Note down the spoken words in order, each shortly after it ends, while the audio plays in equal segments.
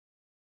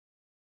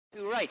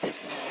Two right,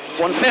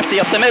 150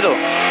 up the middle,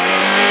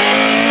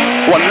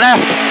 one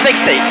left,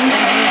 60,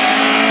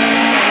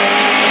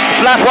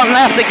 flat one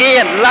left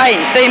again,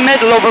 line, stay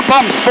middle over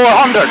bumps,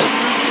 400,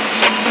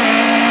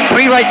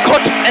 three right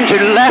cut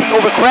into left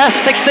over crest,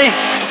 60,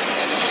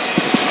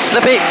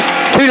 slippy,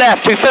 two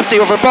left, 250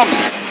 over bumps,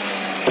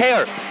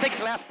 care,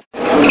 6 left.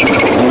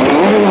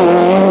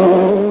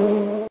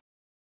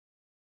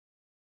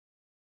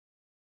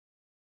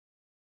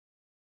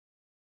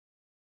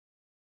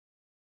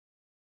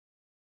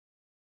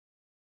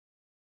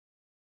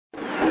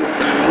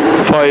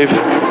 5,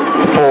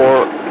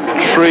 4,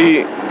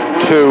 3,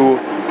 2,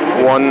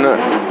 1,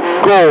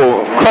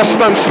 go. Crest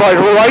and slide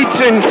right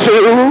into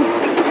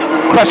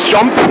crest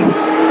jump,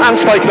 and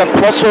slide left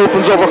plus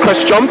opens over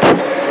crest jump,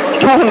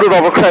 200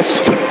 over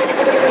crest.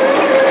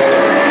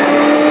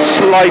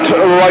 Slide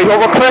right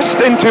over crest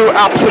into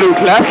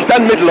absolute left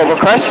and middle over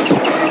crest,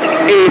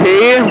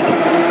 80,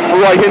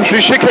 right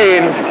into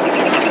chicane.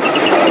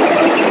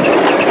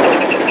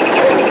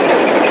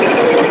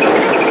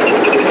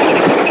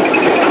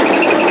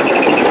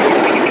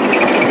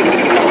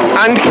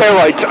 And K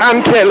right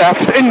and K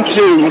left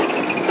into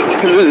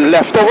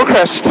left over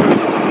crest,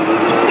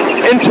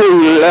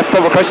 into left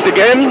over crest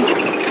again,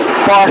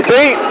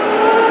 40,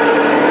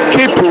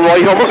 keep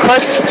right over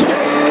crest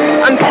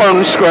and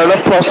turn square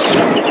left plus,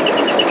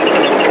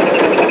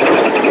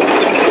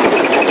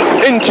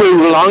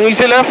 into long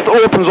easy left,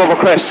 opens over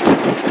crest,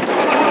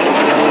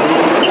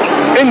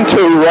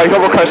 into right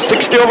over crest,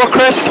 60 over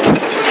crest,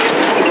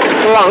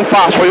 long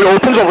fast right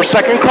opens over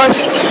second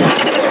crest,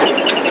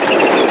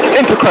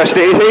 into crest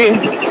 80,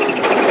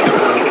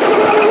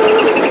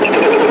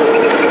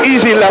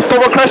 easy left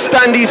over crest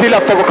and easy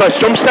left over crest,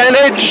 jump stand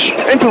edge,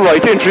 into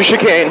right entry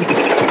chicane,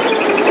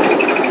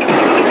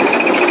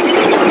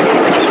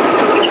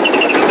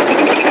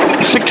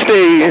 60,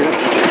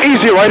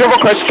 easy right over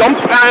crest jump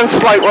and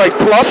slight right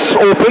plus,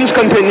 opens,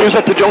 continues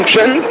at the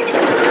junction,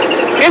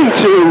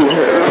 into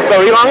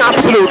very long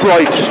absolute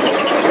right,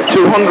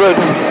 200,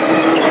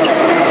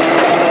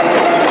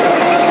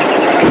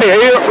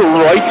 clear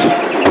right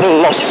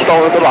plus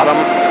down at the bottom,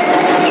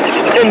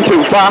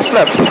 into fast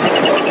left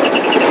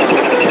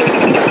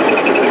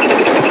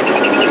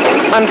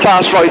and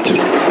fast right,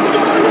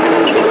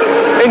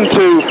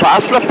 into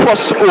fast left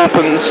plus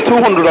opens,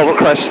 200 over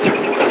crest,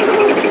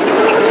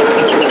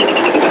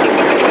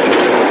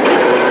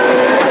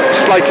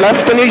 slight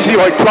left and easy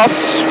right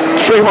plus,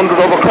 300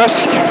 over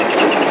crest,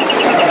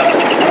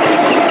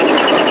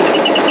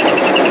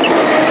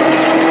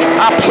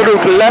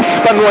 absolute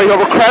left and right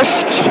over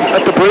crest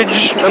at the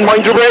bridge, and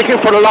mind your braking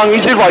for the long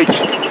easy right,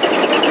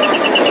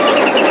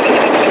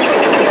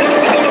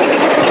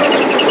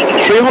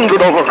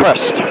 300 over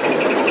crest,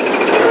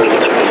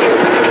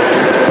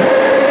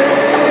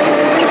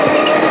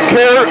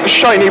 clear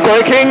shiny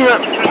braking,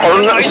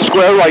 turn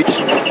square right,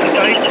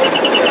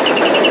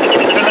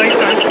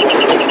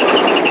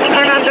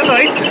 turn on the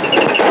light,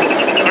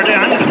 are they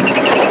on?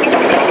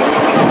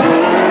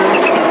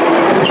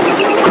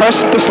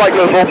 crest, the slight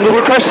left open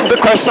over crest, the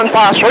crest and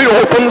fast right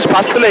opens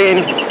past the lane,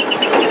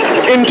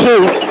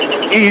 into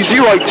easy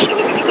right,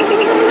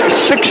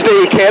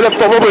 60, K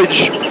left over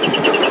bridge,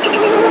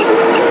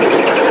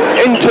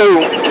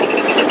 into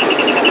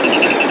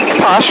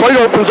fast right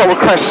opens over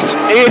crest,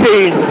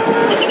 80,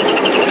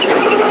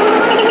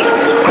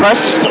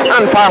 crest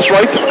and fast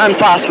right and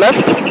fast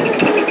left,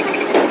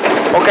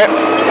 okay,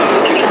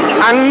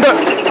 and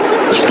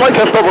slight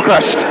left over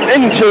crest,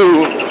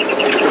 into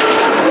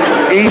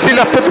easy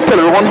left at the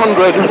pillar,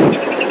 100,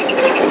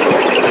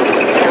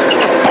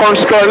 turn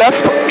square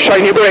left,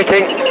 shiny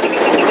braking,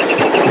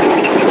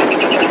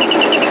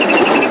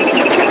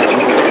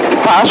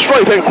 fast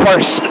right and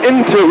crest,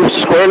 into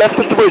square left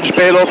at the bridge,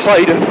 bail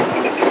outside,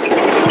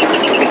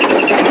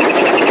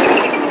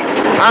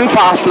 and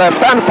fast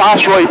left and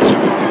fast right,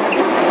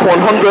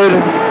 100,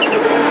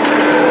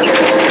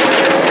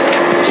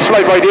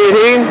 slight right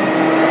 80,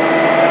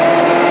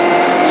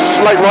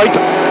 slight right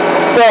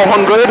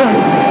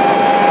 400,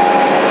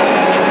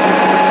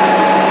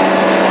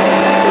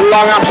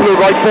 long absolute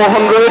right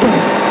 400,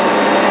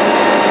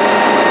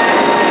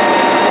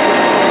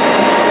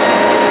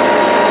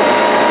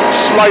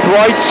 slight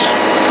right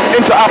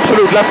into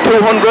absolute left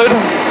 200,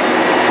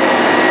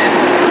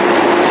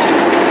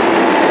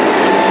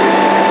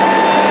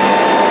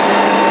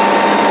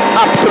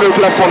 absolute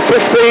left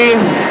 150,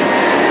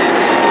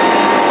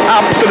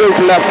 absolute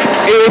left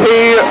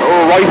 80,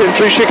 right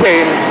entry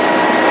chicane,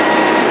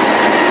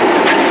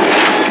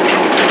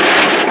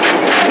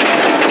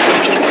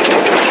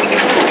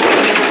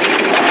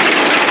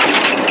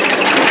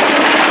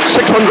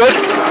 600,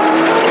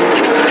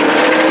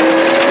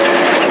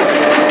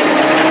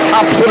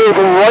 absolute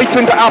right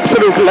into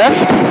absolute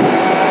left,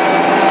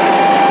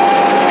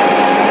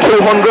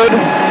 200,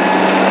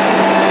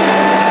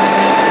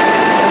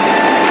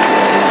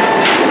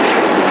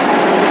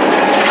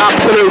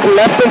 absolute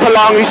left into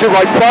long easy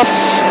right plus,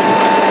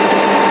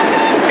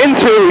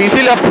 into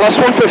easy left plus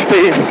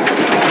 150,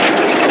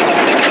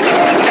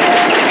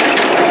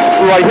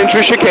 right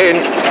entry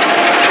chicane,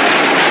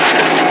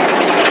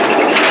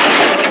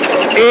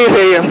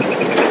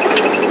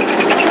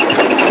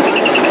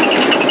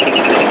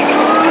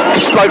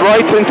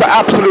 slide right into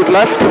absolute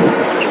left,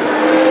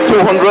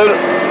 200.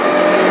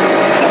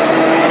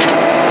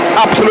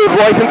 Absolute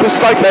right into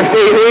slight left,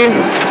 80.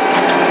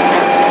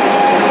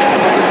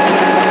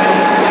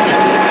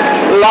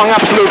 Long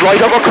absolute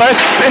right over crest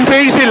into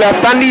easy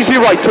left and easy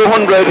right,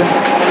 200.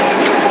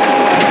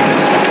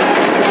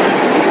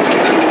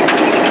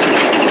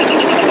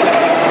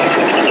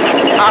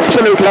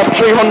 Absolute left,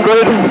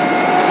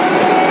 300.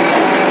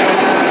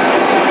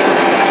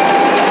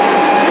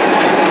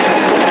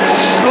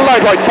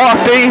 Slide right,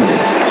 40.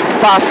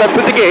 Fast left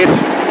at the gate.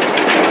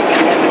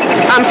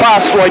 And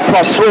fast right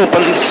plus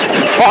opens,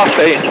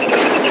 40.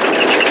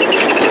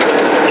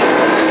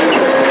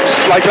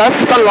 Slight left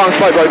and long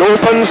slide right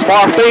opens,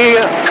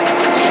 40.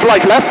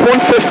 Slight left,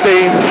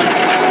 150.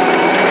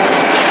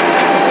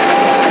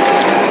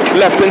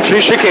 Left in 3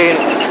 chicane.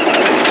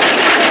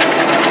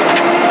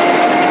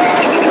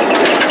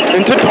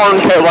 Into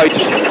turn K right.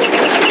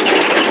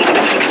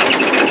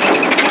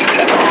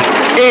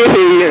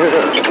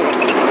 80.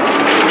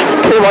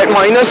 K right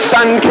minus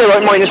and K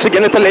right minus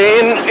again at the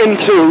lane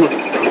into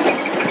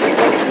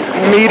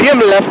medium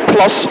left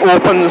plus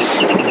opens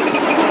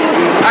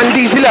and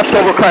easy left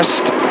over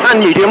crest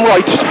and medium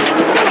right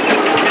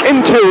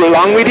into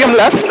long medium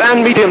left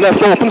and medium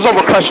left opens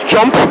over crest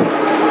jump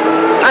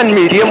and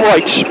medium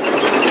right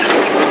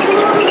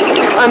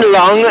and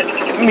long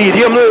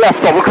medium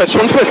left over crest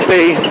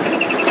 150.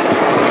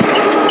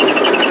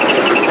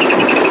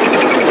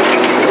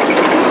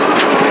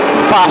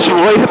 Fast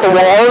right at the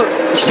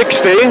wall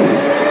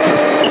 60.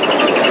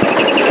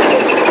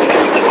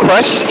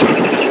 Crest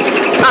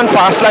and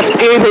fast left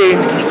 80.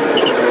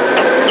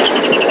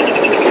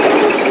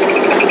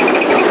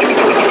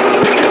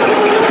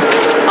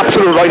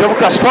 Absolute right over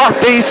crest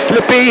 40,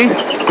 slippy,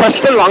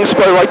 crest and long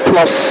square right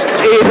plus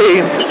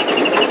 80.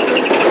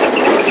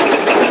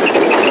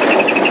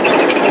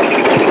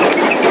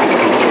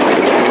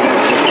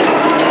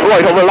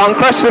 Right over long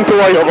crest into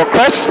right over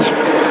crest,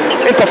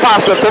 into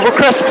fast left over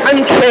crest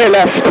and K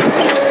left.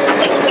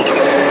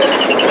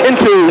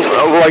 Into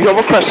right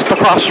over crest at the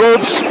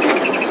crossroads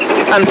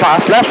and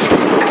fast left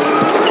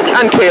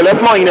and K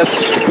left minus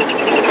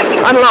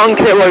and long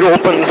K right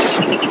opens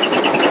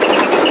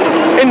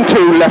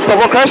into left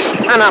over crest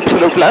and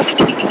absolute left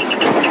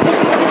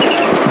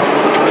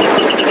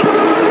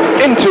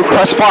into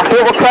crest 40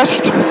 over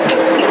crest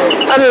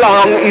and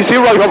long easy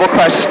right over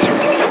crest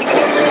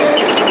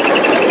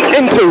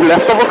into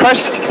left over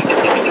crest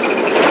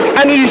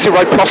and easy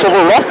right plus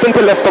over rough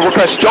into left over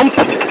crest jump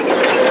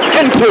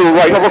into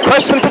right over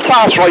crest into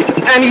fast right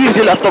and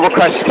easy left over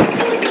crest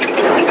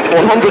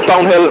 100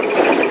 downhill.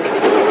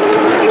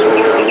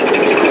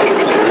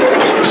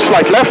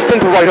 Slight left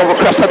into right over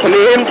crest at the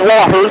lane,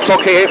 water, it's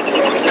okay,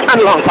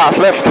 and long fast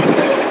left.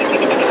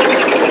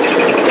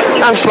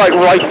 And slight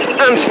right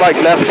and slight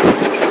left.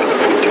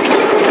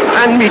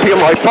 And medium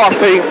right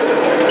 40.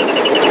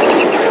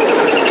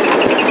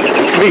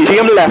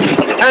 Medium left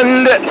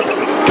and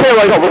K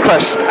right over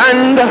crest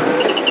and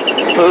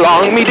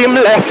long medium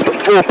left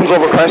opens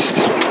over crest.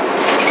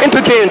 Into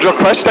danger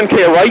crest and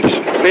K right,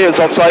 bails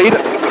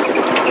outside.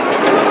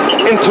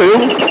 Into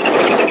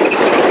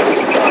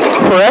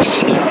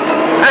crest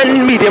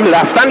and medium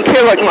left and K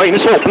right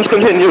minus opens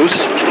continues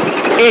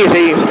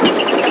 80.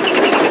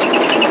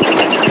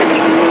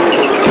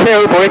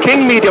 Tail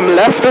braking medium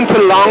left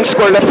into long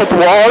square left at the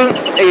wall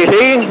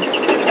 80.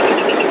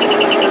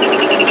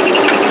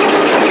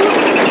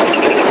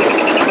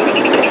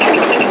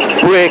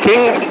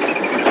 Braking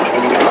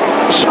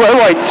square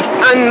right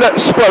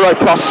and square right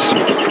plus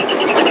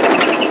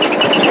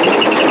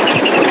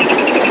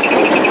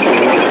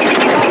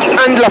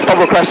and left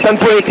over crest and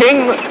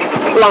braking,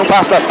 long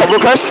fast left over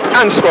crest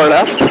and square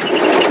left.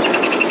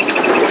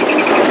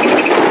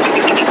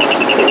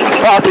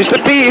 40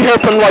 slippy,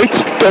 hairpin right,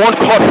 don't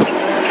cut.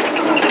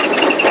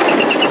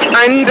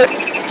 And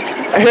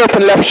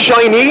hairpin left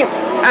shiny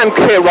and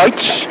K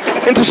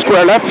right into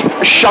square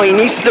left,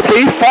 shiny,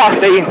 slippy,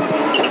 40.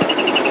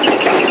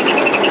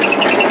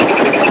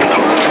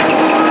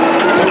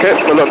 Okay,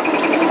 well done.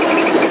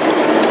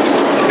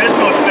 That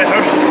was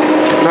better.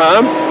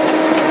 Huh?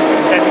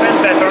 That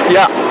went better.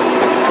 Yeah.